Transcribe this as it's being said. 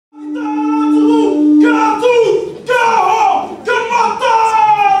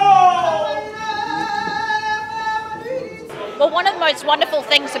most wonderful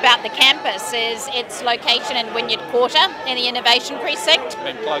things about the campus is its location in Wynyard Quarter in the Innovation Precinct.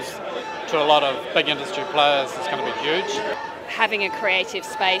 Being close to a lot of big industry players is going to be huge. Having a creative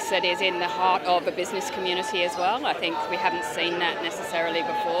space that is in the heart of a business community as well. I think we haven't seen that necessarily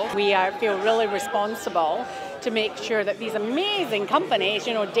before. We feel really responsible to make sure that these amazing companies,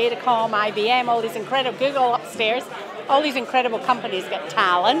 you know, Datacom, IBM, all these incredible, Google upstairs, all these incredible companies get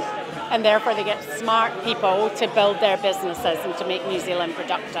talent, and therefore they get smart people to build their businesses and to make New Zealand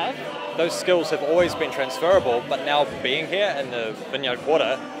productive. Those skills have always been transferable, but now being here in the Wynyard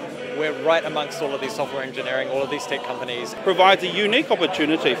Quarter, we're right amongst all of these software engineering, all of these tech companies. Provides a unique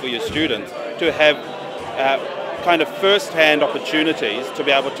opportunity for your students to have kind of first-hand opportunities to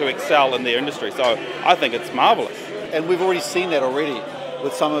be able to excel in their industry. So I think it's marvellous. And we've already seen that already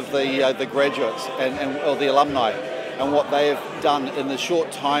with some of the graduates or the alumni and what they have done in the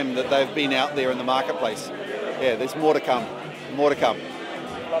short time that they've been out there in the marketplace. Yeah, there's more to come, more to come.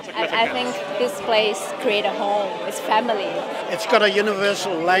 I think this place creates a home, it's family. It's got a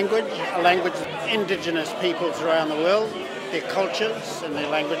universal language, a language of Indigenous peoples around the world, their cultures and their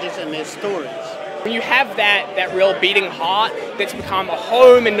languages and their stories. When you have that real beating heart that's become a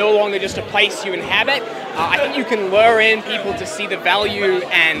home and no longer just a place you inhabit, I think you can lure in people to see the value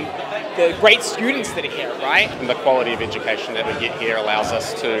and the great students that are here, right? And the quality of education that we get here allows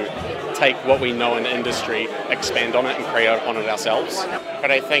us to take what we know in industry, expand on it and create on it ourselves.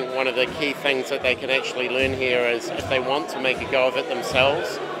 But I think one of the key things that they can actually learn here is if they want to make a go of it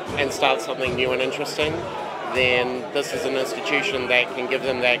themselves and start something new and interesting, then this is an institution that can give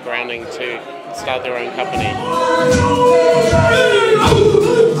them that grounding to start their own company.